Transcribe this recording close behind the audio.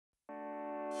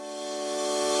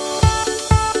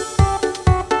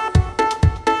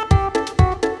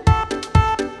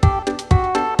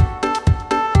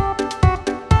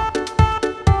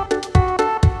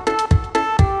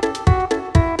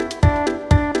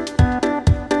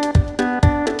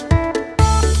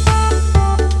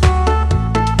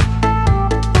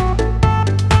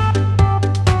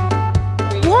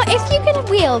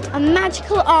wield a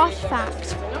magical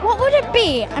artifact, what would it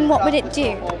be and what would it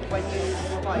do?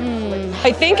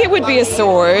 I think it would be a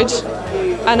sword,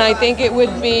 and I think it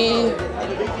would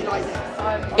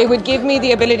give me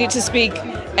the ability to speak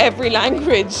every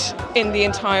language in the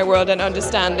entire world and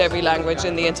understand every language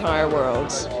in the entire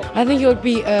world. I think it would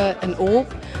be an orb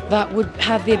that would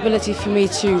have the ability for me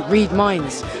to read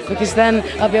minds, because then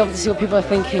I'll be able to see what people are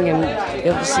thinking and be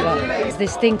able to see that. There's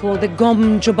this thing called the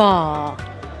Gom Jabbar,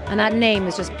 and that name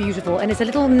is just beautiful, and it's a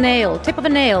little nail, tip of a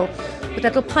nail, with a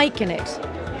little pike in it.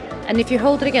 And if you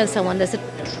hold it against someone, there's a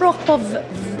drop of,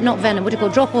 not venom, what do you call,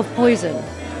 drop of poison,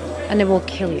 and it will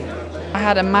kill you. I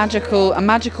had a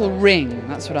magical ring,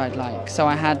 that's what I'd like. So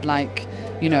I had like,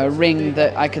 you know, a ring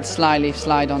that I could slyly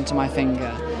slide onto my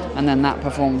finger, and then that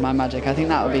performed my magic. I think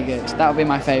that would be good. That would be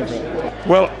my favourite.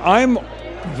 Well, I'm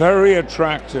very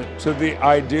attracted to the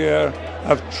idea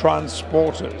of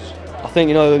transporters. I think,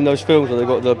 you know, in those films where they've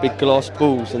got the big glass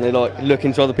balls and they like look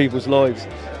into other people's lives,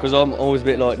 because I'm always a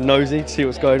bit like nosy to see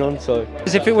what's going on. So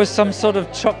as if it was some sort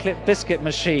of chocolate biscuit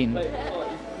machine.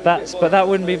 But that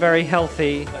wouldn't be very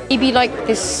healthy. Maybe like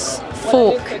this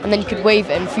fork, and then you could wave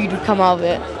it and food would come out of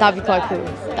it. That'd be quite cool.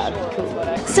 That'd be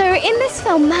cool. So in this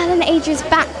film, Merlin ages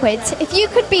backwards. If you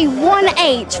could be one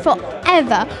age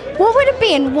forever, what would it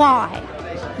be and why?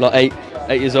 like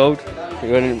 8 years old,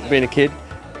 being a kid,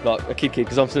 like a kid,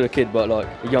 because I'm still a kid, but like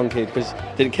a young kid, because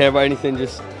didn't care about anything,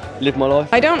 just lived my life.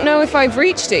 I don't know if I've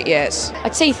reached it yet.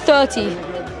 I'd say 30,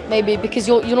 maybe, because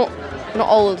you're not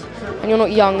old and you're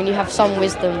not young and you have some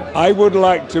wisdom. I would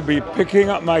like to be picking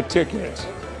up my ticket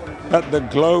at the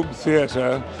Globe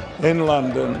Theatre in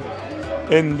London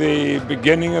in the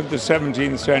beginning of the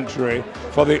 17th century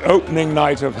for the opening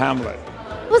night of Hamlet.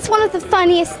 What's one of the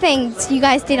funniest things you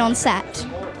guys did on set?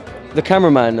 The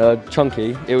cameraman,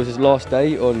 Chunky, it was his last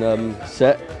day on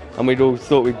set, and we'd all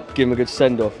thought we'd give him a good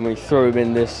send-off, and we threw him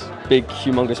in this big,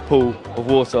 humongous pool of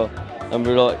water, and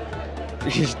we were like,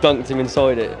 we just dunked him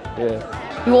inside it,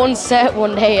 yeah. We were on set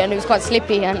one day and it was quite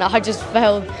slippy and I just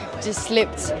fell, just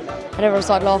slipped, and everyone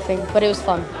started laughing, but it was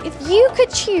fun. If you could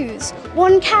choose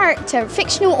one character,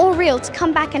 fictional or real, to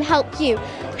come back and help you,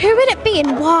 who would it be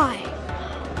and why?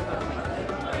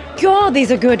 God,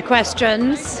 these are good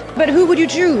questions. But who would you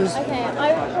choose? Okay,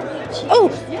 I would probably choose...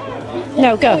 Oh!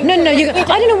 No, go. No, you go. I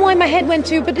don't know why my head went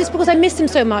to, but it's because I missed him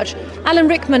so much. Alan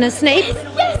Rickman as Snape.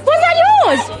 Yes! Was that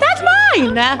yours? That's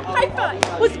mine! High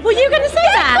five! Were you going to say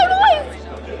that?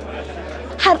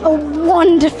 Had a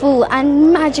wonderful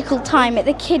and magical time at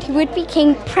the Kid Who Would Be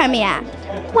King premiere.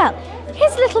 Well,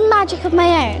 here's a little magic of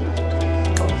my own.